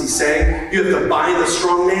else does he say? You have to bind the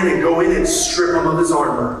strong man and go in and strip him of his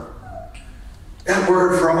armor. That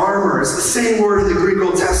word for armor is the same word in the Greek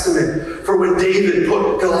Old Testament for when David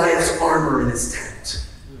put Goliath's armor in his tent.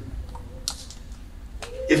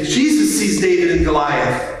 If Jesus sees David and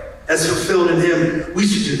Goliath as fulfilled in him, we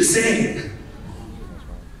should do the same.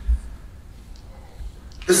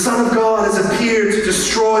 The Son of God has appeared to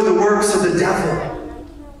destroy the works of the devil.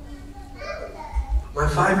 My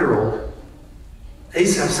 5-year-old,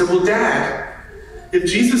 Asaph, said, well, Dad, if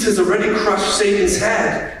Jesus has already crushed Satan's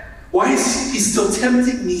head, why is he still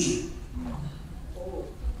tempting me?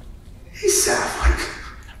 Asaph,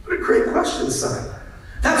 what a great question, son.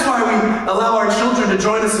 That's why we allow our children to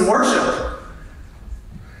join us in worship.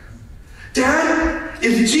 Dad,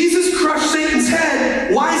 if Jesus crushed Satan's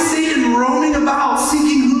head, why is Satan roaming about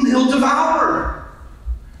seeking whom he'll devour?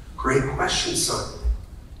 Great question, son.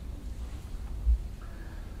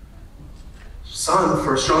 Son,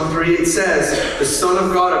 1 John 3:8 says, the Son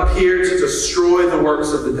of God appeared to destroy the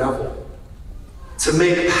works of the devil, to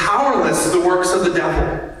make powerless the works of the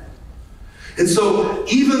devil. And so,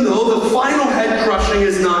 even though the final head crushing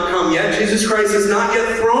has not come yet, Jesus Christ has not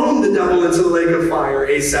yet thrown the devil into the lake of fire,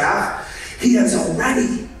 Asaph. He has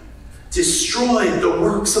already destroyed the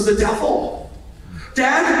works of the devil.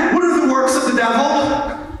 Dad, what are the works of the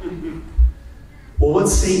devil? Well,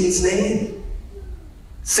 what's Satan's name?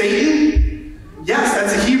 Satan? Yes,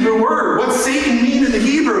 that's a Hebrew word. What's Satan mean in the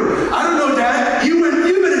Hebrew? I don't know, Dad. You've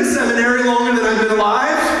been in seminary longer than I've been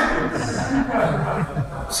alive.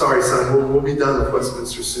 Sorry, son. We'll be done with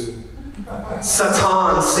Westminster soon.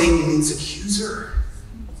 Satan, Satan means accuser.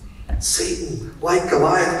 Satan, like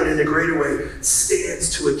Goliath, but in a greater way, stands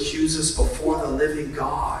to accuse us before the living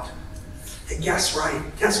God. And guess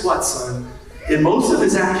what, son? In most of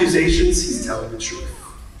his accusations, he's telling the truth.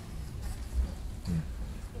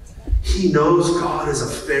 He knows God is a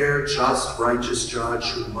fair, just, righteous judge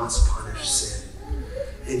who must punish sin.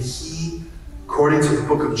 And he, according to the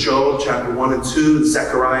book of Job, chapter 1 and 2,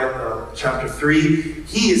 Zechariah chapter 3,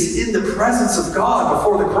 he is in the presence of God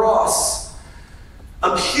before the cross,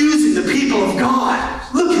 accusing the people of God.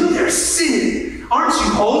 Look at their sin. Aren't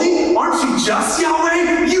you holy? Aren't you just,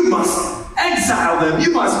 Yahweh? You must exile them.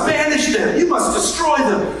 You must banish them. You must destroy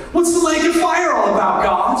them. What's the lake of fire all about,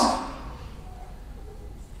 God?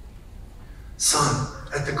 Son,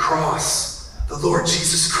 at the cross, the Lord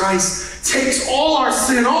Jesus Christ takes all our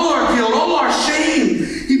sin, all our guilt, all our shame.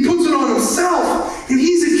 He puts it on himself, and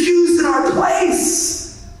he's accused in our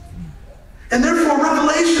place. And therefore,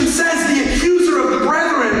 Revelation says the accuser of the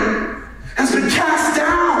brethren has been cast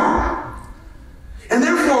down. And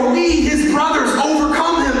therefore, we, his brothers,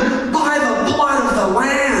 overcome him by the blood of the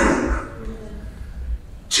Lamb.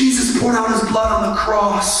 Jesus poured out his blood on the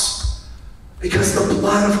cross because the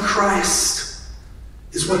blood of Christ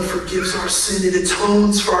is what forgives our sin. It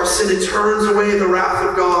atones for our sin. It turns away the wrath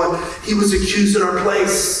of God. He was accused in our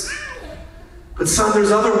place. But son,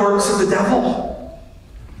 there's other works of the devil.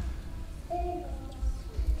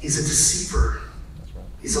 He's a deceiver.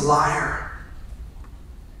 He's a liar.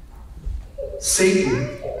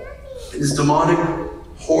 Satan and his demonic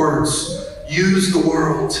hordes use the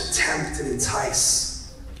world to tempt and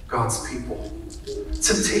entice God's people.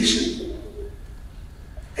 Temptation.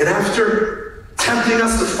 And after tempting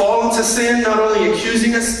us to fall into sin, not only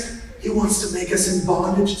accusing us, he wants to make us in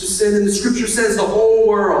bondage to sin. And the scripture says the whole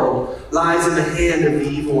world lies in the hand of the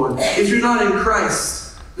evil one. If you're not in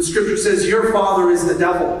Christ, the scripture says your father is the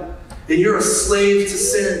devil, and you're a slave to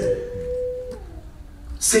sin.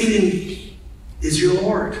 Satan is your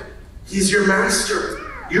Lord. He's your master.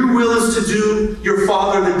 Your will is to do your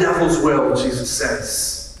father, the devil's will, Jesus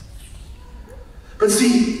says. But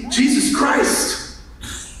see, Jesus Christ,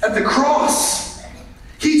 at the cross,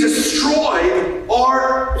 he destroyed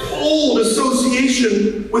our old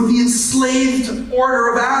association with the enslaved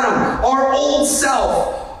order of Adam. Our old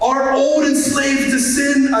self, our old enslaved to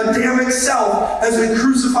sin, Adamic self, has been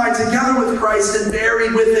crucified together with Christ and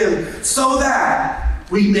buried with him, so that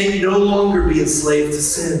we may no longer be enslaved to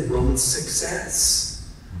sin, Romans 6 says.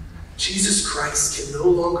 Jesus Christ can no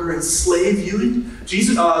longer enslave you.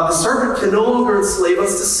 The serpent can no longer enslave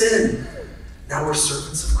us to sin. Now we're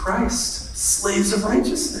servants of Christ, slaves of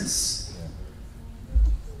righteousness.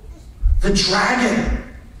 The dragon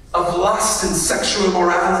of lust and sexual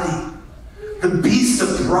immorality, the beast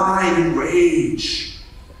of pride and rage,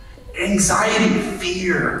 anxiety,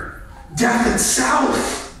 fear, death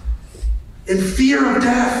itself, and fear of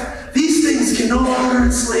death, these things can no longer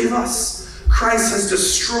enslave us. Christ has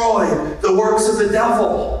destroyed the works of the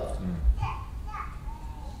devil.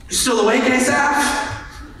 You still awake, Asaph?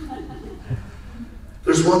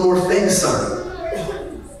 There's one more thing,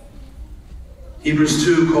 son. Hebrews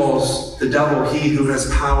 2 calls the devil he who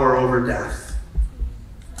has power over death.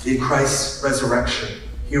 In Christ's resurrection,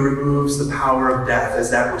 he removes the power of death as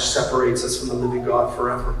that which separates us from the living God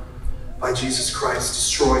forever by Jesus Christ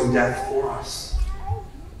destroying death for us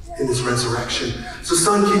in his resurrection. So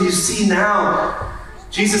son, can you see now?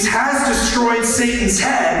 Jesus has destroyed Satan's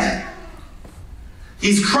head.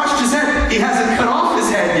 He's crushed his head. He hasn't cut off his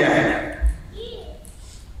head yet.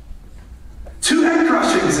 Two head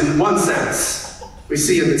crushings in one sense, we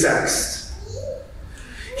see in the text.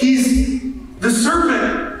 The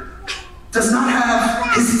serpent does not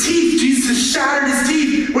have his teeth. Jesus has shattered his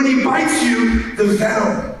teeth. When he bites you, the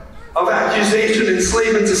venom of accusation,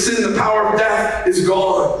 enslavement to sin, the power of death is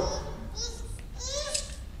gone.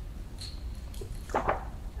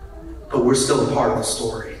 But we're still a part of the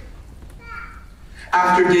story.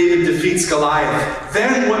 After David defeats Goliath,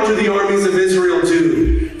 then what do the armies of Israel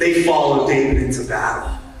do? They follow David into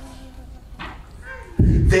battle.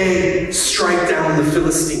 They strike down the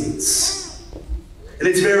Philistines. And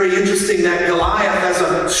it's very interesting that Goliath, as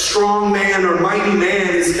a strong man or mighty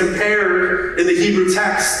man, is compared in the Hebrew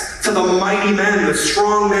text to the mighty men, the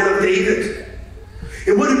strong men of David.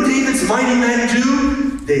 And what do David's mighty men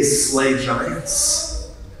do? They slay giants.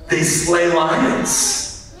 They slay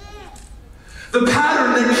lions. The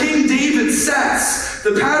pattern that King David sets,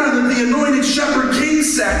 the pattern that the anointed shepherd king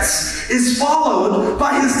sets, is followed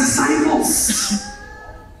by his disciples.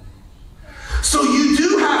 So you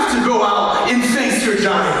do have to go out and face your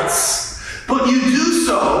giants. But you do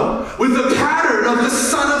so with the pattern of the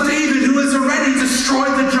son of David who has already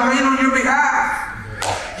destroyed the giant on your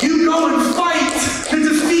behalf. You go and fight the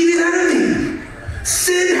defeated enemy.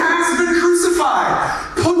 Sin has been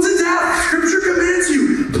crucified. Put to death. Scripture commands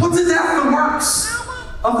you. Put to death the works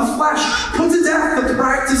of the flesh. Put to death the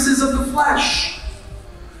practices of the flesh.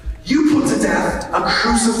 You put to death a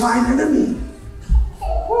crucified enemy.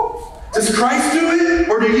 Does Christ do it,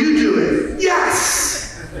 or do you do it?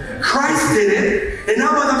 Yes! Christ did it, and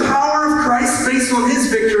now by the power of Christ, based on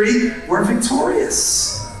his victory, we're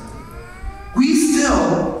victorious. We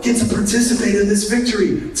still get to participate in this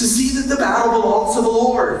victory, to see that the battle belongs to the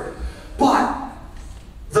Lord. But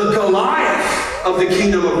the Goliath of the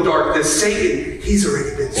kingdom of darkness, Satan, he's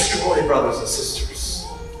already been destroyed, brothers and sisters.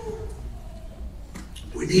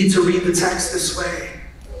 We need to read the text this way.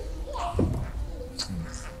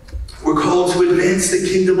 We're called to advance the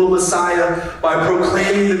kingdom of Messiah by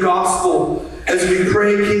proclaiming the gospel as we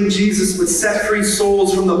pray King Jesus would set free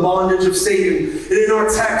souls from the bondage of Satan. And in our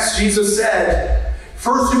text, Jesus said,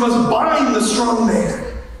 first you must bind the strong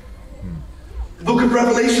man. The book of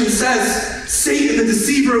Revelation says, Satan, the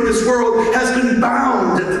deceiver of this world, has been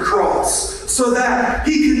bound at the cross so that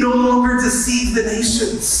he can no longer deceive the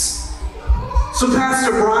nations. So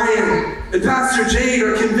Pastor Brian and Pastor Jade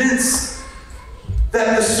are convinced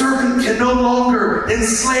that the serpent can no longer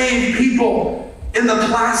enslave people in the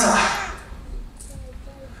plaza.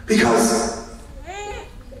 Because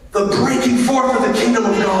the breaking forth of the kingdom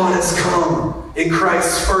of God has come in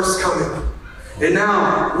Christ's first coming. And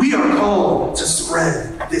now we are called to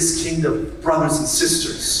spread this kingdom, brothers and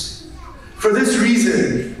sisters. For this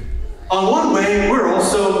reason, on one way, we're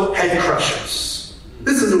also head crushers.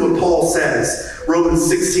 Listen to what Paul says, Romans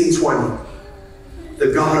 16:20.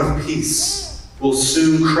 The God of peace will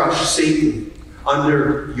soon crush Satan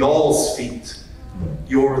under y'all's feet.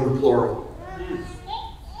 You're in the plural.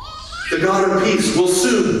 The God of peace will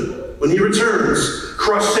soon, when he returns,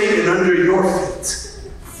 crush Satan under your feet.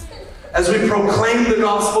 As we proclaim the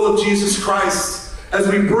gospel of Jesus Christ, as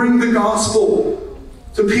we bring the gospel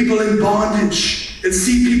to people in bondage and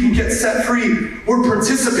see people get set free, we're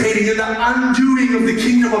participating in the undoing of the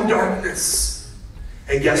kingdom of darkness.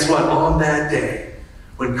 And guess what? On that day,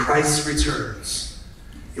 when Christ returns,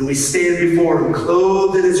 and we stand before him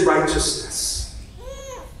clothed in his righteousness,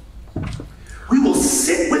 we will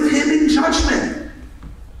sit with him in judgment.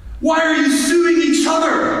 Why are you suing each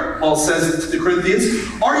other? Paul says to the Corinthians.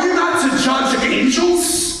 Are you not to judge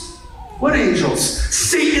angels? What angels?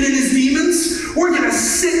 Satan and his demons? We're going to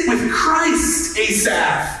sit with Christ,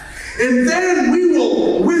 Asaph. And then we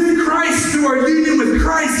will, with Christ, through our union with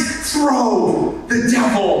Christ, throw the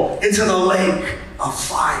devil into the lake of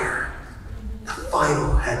fire. The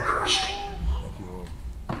final head crushing.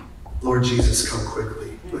 Lord Jesus, come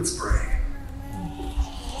quickly. Let's pray.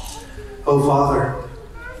 Oh, Father,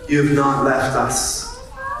 you have not left us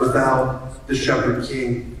without the shepherd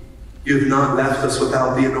king. You have not left us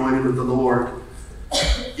without the anointing of the Lord.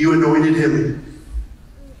 You anointed him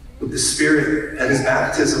with the Spirit at his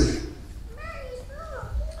baptism.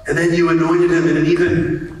 And then you anointed him in an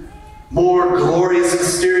even more glorious,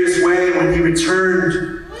 mysterious way when he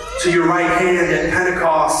returned to your right hand at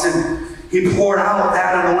Pentecost, and he poured out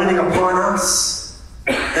that anointing upon us.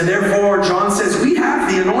 And therefore, John says, we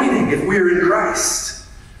have the anointing if we're in Christ.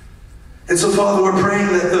 And so, Father, we're praying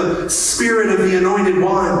that the Spirit of the Anointed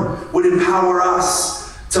One would empower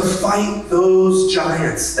us to fight those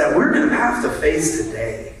giants that we're going to have to face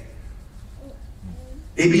today.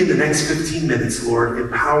 Maybe in the next 15 minutes, Lord,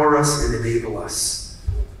 empower us and enable us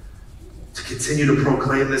to continue to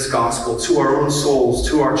proclaim this gospel to our own souls,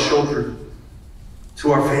 to our children,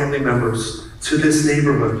 to our family members, to this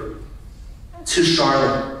neighborhood, to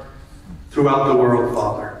Charlotte, throughout the world,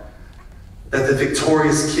 Father. that the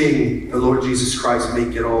victorious King, the Lord Jesus Christ, may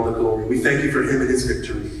get all the glory. We thank you for him and his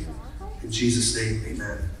victory. In Jesus' name,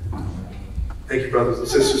 amen. Thank you, brothers and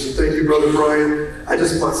sisters. And thank you, Brother Brian. I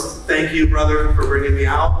just must thank you, brother, for bringing me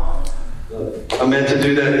out. I meant to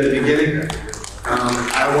do that at the beginning.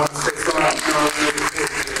 I want to say sorry.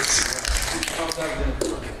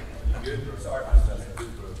 Good. Sorry.